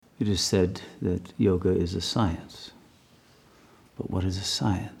It is said that yoga is a science. But what is a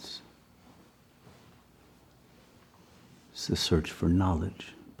science? It's the search for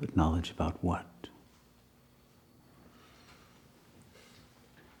knowledge, but knowledge about what?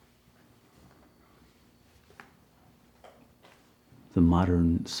 The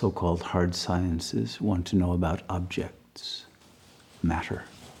modern so-called hard sciences want to know about objects, matter,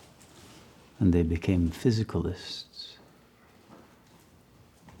 and they became physicalists.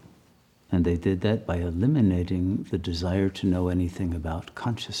 And they did that by eliminating the desire to know anything about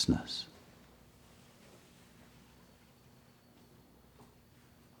consciousness.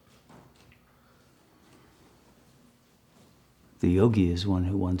 The yogi is one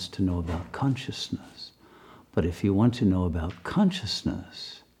who wants to know about consciousness. But if you want to know about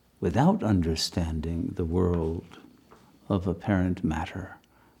consciousness without understanding the world of apparent matter,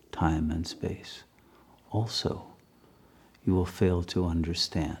 time and space, also you will fail to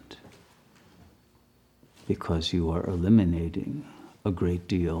understand, because you are eliminating a great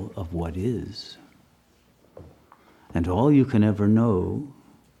deal of what is. And all you can ever know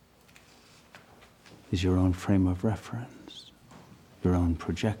is your own frame of reference, your own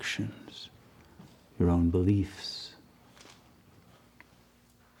projections, your own beliefs.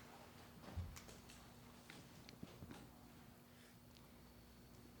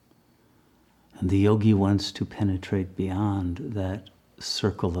 And the yogi wants to penetrate beyond that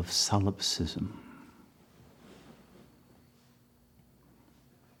circle of solipsism.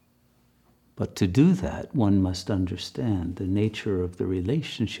 But to do that, one must understand the nature of the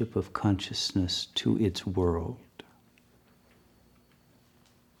relationship of consciousness to its world.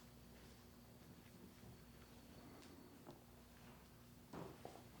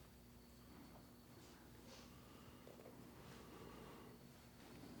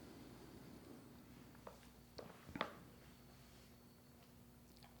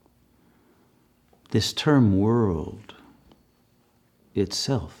 This term world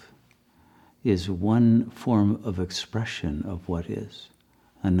itself is one form of expression of what is.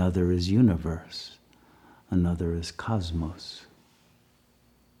 Another is universe. Another is cosmos.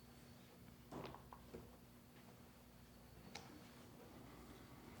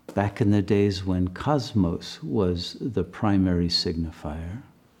 Back in the days when cosmos was the primary signifier,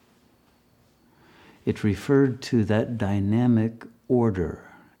 it referred to that dynamic order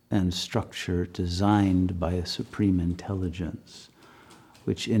and structure designed by a supreme intelligence,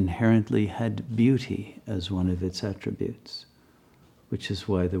 which inherently had beauty as one of its attributes, which is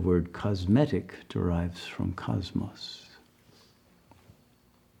why the word cosmetic derives from cosmos.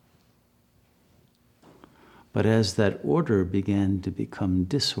 But as that order began to become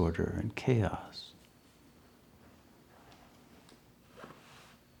disorder and chaos,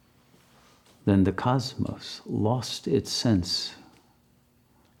 then the cosmos lost its sense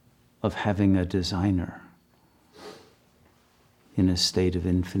of having a designer in a state of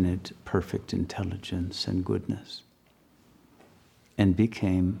infinite, perfect intelligence and goodness, and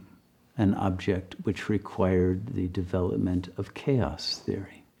became an object which required the development of chaos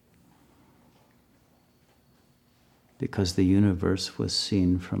theory. Because the universe was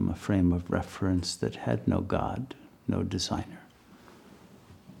seen from a frame of reference that had no God, no designer,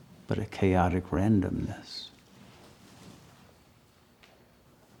 but a chaotic randomness,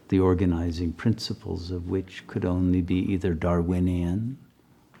 the organizing principles of which could only be either Darwinian,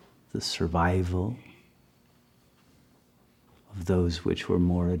 the survival of those which were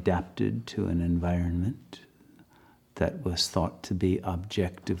more adapted to an environment that was thought to be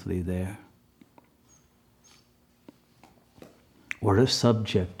objectively there, or a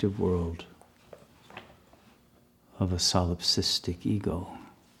subjective world of a solipsistic ego,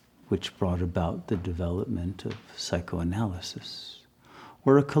 which brought about the development of psychoanalysis,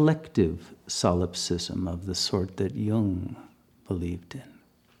 or a collective solipsism of the sort that Jung believed in.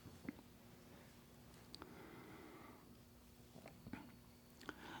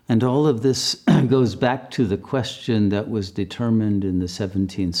 And all of this goes back to the question that was determined in the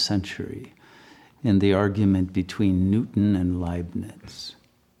 17th century in the argument between Newton and Leibniz.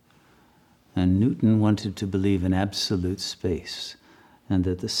 And Newton wanted to believe in absolute space, and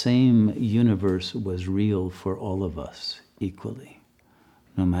that the same universe was real for all of us equally.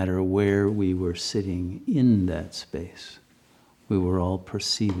 No matter where we were sitting in that space, we were all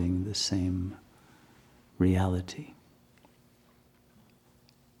perceiving the same reality.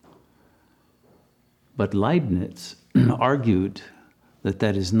 But Leibniz argued that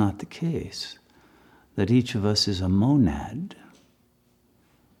that is not the case, that each of us is a monad,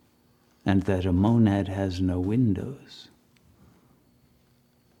 and that a monad has no windows,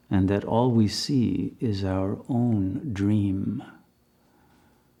 and that all we see is our own dream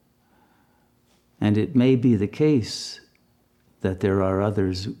And it may be the case that there are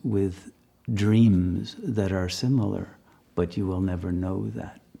others with dreams that are similar, but you will never know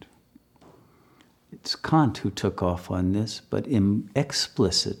that. It's Kant who took off on this, but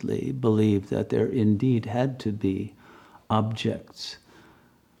explicitly believed that there indeed had to be objects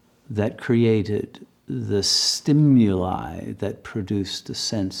that created the stimuli that produced a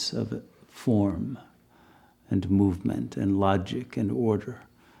sense of form and movement and logic and order.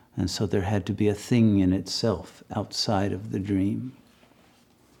 And so there had to be a thing in itself outside of the dream.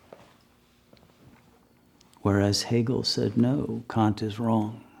 Whereas Hegel said, no, Kant is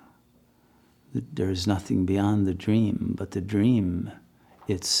wrong. There is nothing beyond the dream, but the dream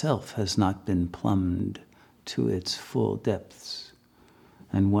itself has not been plumbed to its full depths.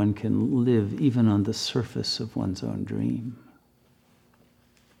 And one can live even on the surface of one's own dream.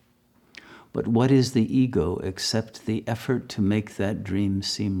 But what is the ego except the effort to make that dream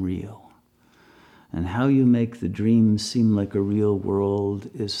seem real? And how you make the dream seem like a real world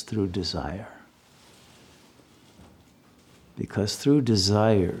is through desire. Because through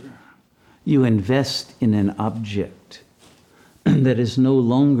desire, you invest in an object that is no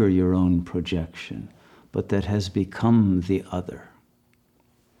longer your own projection, but that has become the other.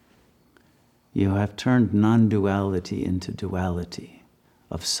 You have turned non-duality into duality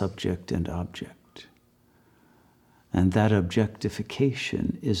of subject and object. And that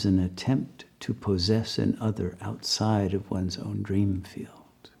objectification is an attempt to possess an other outside of one's own dream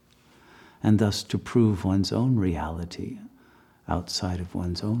field, and thus to prove one's own reality outside of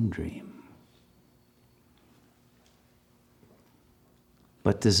one's own dream.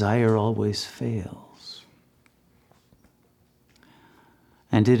 But desire always fails.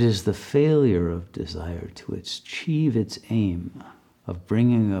 And it is the failure of desire to achieve its aim of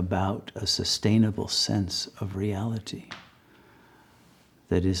bringing about a sustainable sense of reality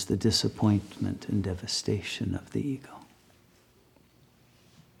that is the disappointment and devastation of the ego.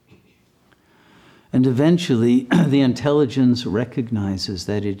 And eventually, the intelligence recognizes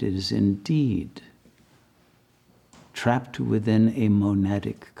that it is indeed trapped within a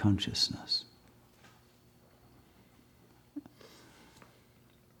monadic consciousness.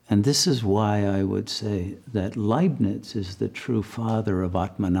 And this is why I would say that Leibniz is the true father of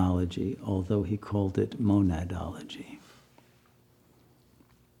Atmanology, although he called it monadology.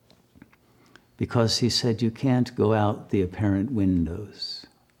 Because he said you can't go out the apparent windows.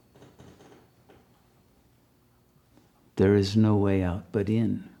 There is no way out but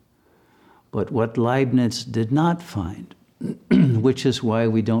in. But what Leibniz did not find, which is why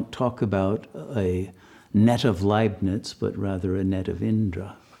we don't talk about a net of Leibniz, but rather a net of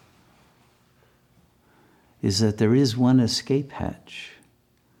Indra, is that there is one escape hatch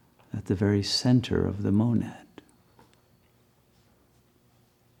at the very center of the monad.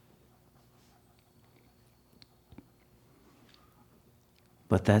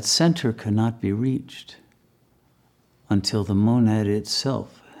 But that center cannot be reached until the monad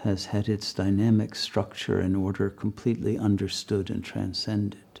itself has had its dynamic structure and order completely understood and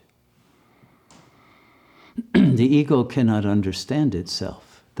transcended. The ego cannot understand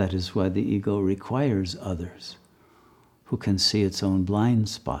itself. That is why the ego requires others who can see its own blind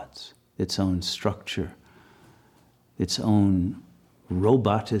spots, its own structure, its own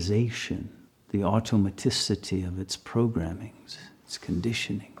robotization, the automaticity of its programmings, its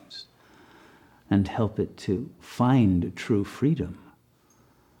conditionings, and help it to find true freedom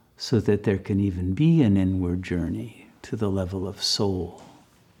so that there can even be an inward journey to the level of soul,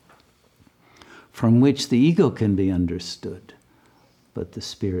 from which the ego can be understood, but the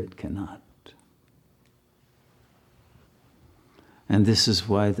spirit cannot. And this is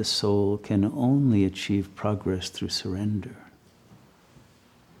why the soul can only achieve progress through surrender,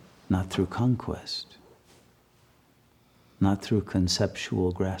 not through conquest, not through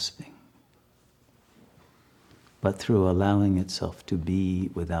conceptual grasping, but through allowing itself to be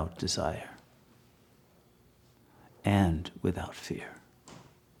without desire and without fear.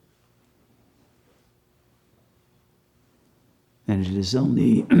 And it is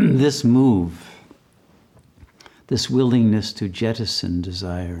only this move, this willingness to jettison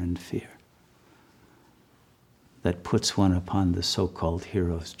desire and fear, that puts one upon the so-called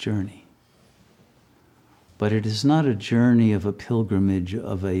hero's journey. But it is not a journey of a pilgrimage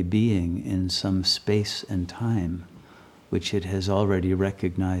of a being in some space and time, which it has already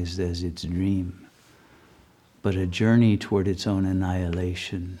recognized as its dream, but a journey toward its own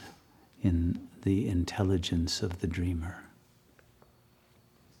annihilation in the intelligence of the dreamer.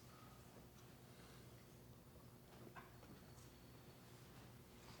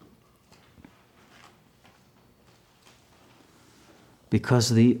 Because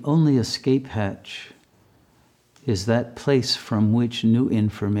the only escape hatch is that place from which new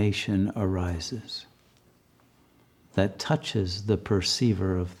information arises, that touches the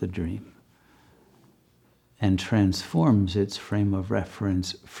perceiver of the dream and transforms its frame of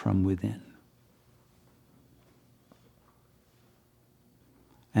reference from within.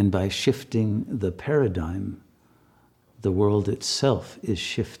 And by shifting the paradigm, the world itself is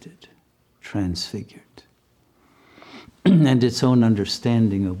shifted, transfigured. And its own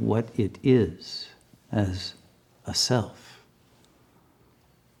understanding of what it is as a self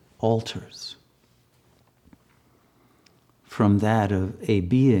alters from that of a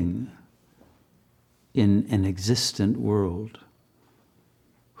being in an existent world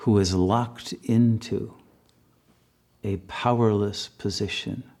who is locked into a powerless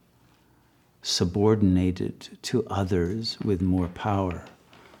position, subordinated to others with more power,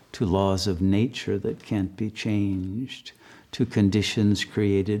 to laws of nature that can't be changed, to conditions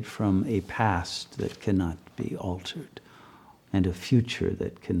created from a past that cannot be altered, and a future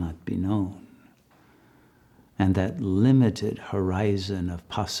that cannot be known. And that limited horizon of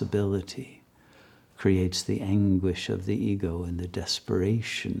possibility creates the anguish of the ego and the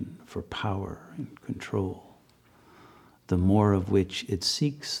desperation for power and control. The more of which it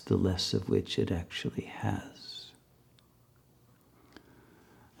seeks, the less of which it actually has.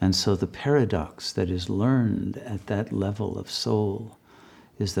 And so the paradox that is learned at that level of soul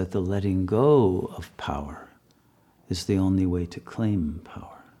is that the letting go of power is the only way to claim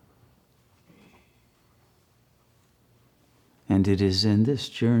power. And it is in this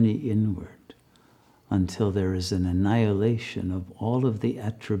journey inward until there is an annihilation of all of the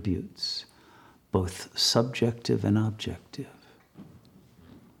attributes, both subjective and objective,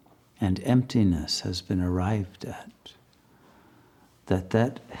 and emptiness has been arrived at,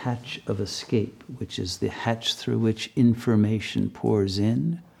 that hatch of escape, which is the hatch through which information pours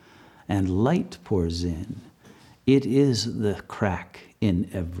in and light pours in, it is the crack in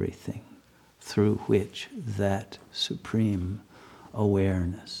everything through which that supreme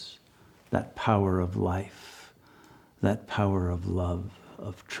awareness, that power of life, that power of love,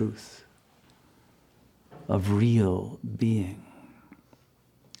 of truth, of real being,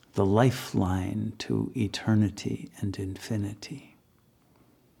 the lifeline to eternity and infinity,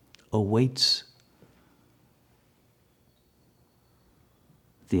 awaits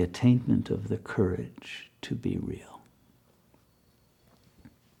the attainment of the courage to be real.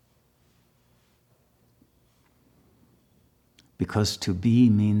 Because to be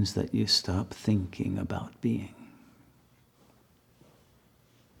means that you stop thinking about being.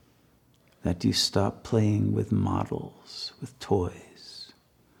 That you stop playing with models, with toys,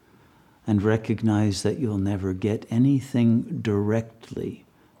 and recognize that you'll never get anything directly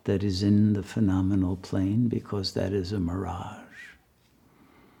that is in the phenomenal plane, because that is a mirage.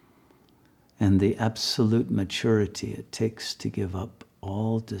 And the absolute maturity it takes to give up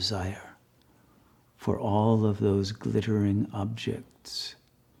all desire for all of those glittering objects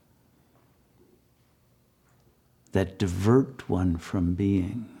that divert one from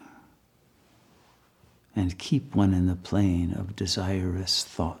being and keep one in the plane of desirous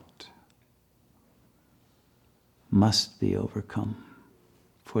thought, must be overcome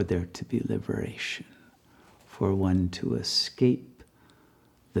for there to be liberation, for one to escape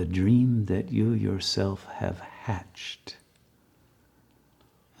the dream that you yourself have hatched,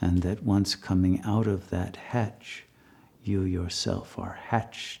 and that once coming out of that hatch, you yourself are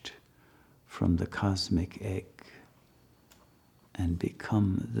hatched from the cosmic egg and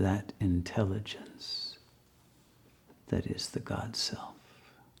become that intelligence that is the God Self.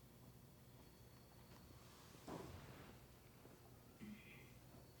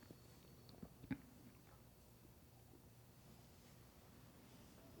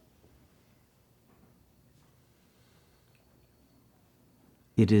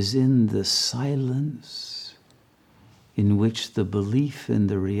 It is in the silence in which the belief in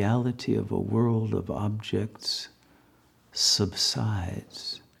the reality of a world of objects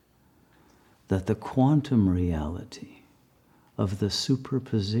subsides that the quantum reality of the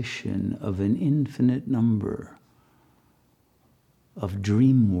superposition of an infinite number of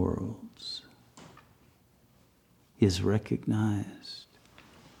dream worlds is recognized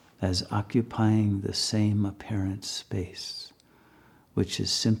as occupying the same apparent space, which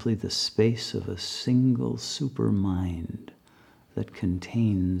is simply the space of a single supermind that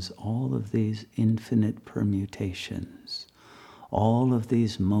contains all of these infinite permutations, all of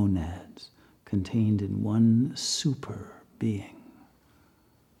these monads contained in one super being.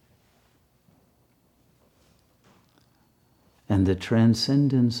 And the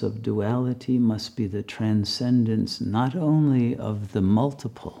transcendence of duality must be the transcendence not only of the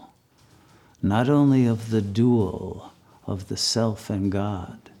multiple, not only of the dual, of the self and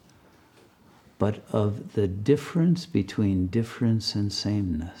God, but of the difference between difference and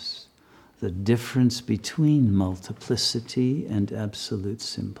sameness, the difference between multiplicity and absolute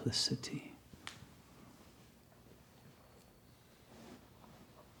simplicity.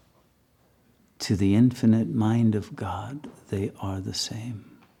 To the infinite mind of God, they are the same.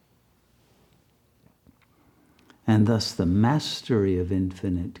 And thus the mastery of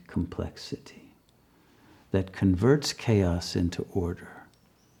infinite complexity that converts chaos into order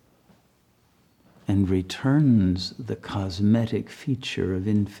and returns the cosmetic feature of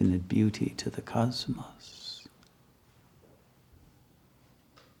infinite beauty to the cosmos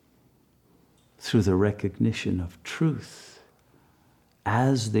through the recognition of truth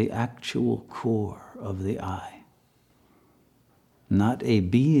as the actual core of the I. Not a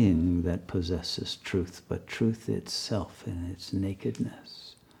being that possesses truth, but truth itself in its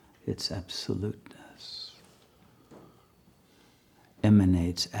nakedness, its absoluteness,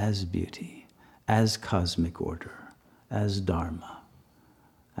 emanates as beauty, as cosmic order, as dharma,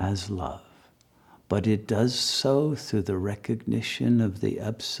 as love. But it does so through the recognition of the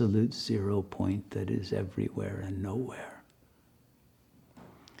absolute 0 point that is everywhere and nowhere.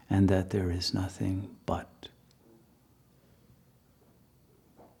 And that there is nothing but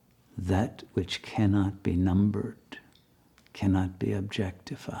that which cannot be numbered, cannot be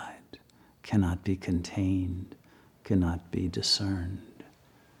objectified, cannot be contained, cannot be discerned,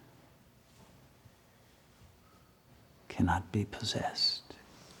 cannot be possessed,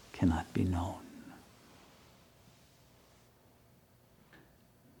 cannot be known,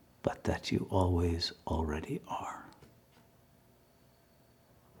 but that you always already are.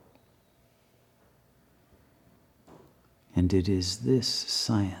 And it is this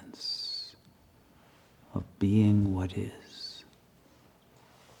science of being what is,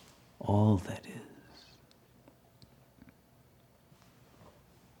 all that is,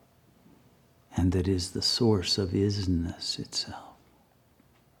 and that is the source of isness itself.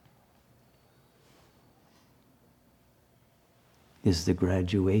 Is the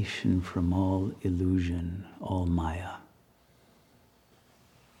graduation from all illusion, all maya,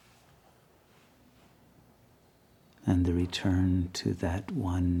 and the return to that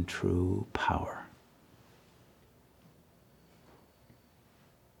one true power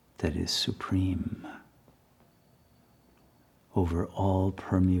that is supreme over all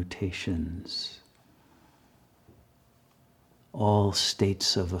permutations, all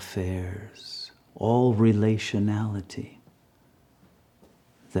states of affairs, all relationality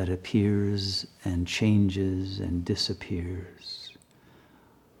that appears and changes and disappears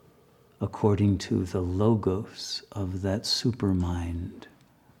according to the logos of that supermind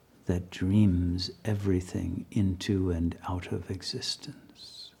that dreams everything into and out of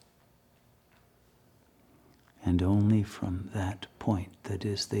existence. And only from that point that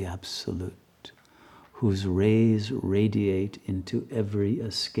is the absolute, whose rays radiate into every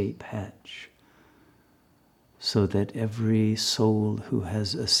escape hatch, so that every soul who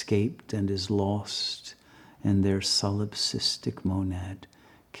has escaped and is lost in their solipsistic monad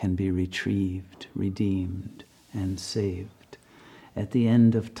can be retrieved, redeemed, and saved at the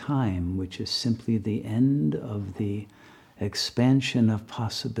end of time, which is simply the end of the expansion of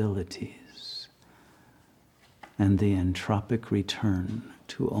possibilities and the entropic return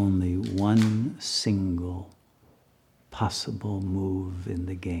to only one single possible move in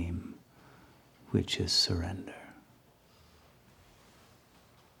the game, which is surrender.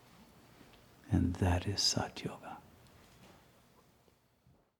 And that is Sat Yoga.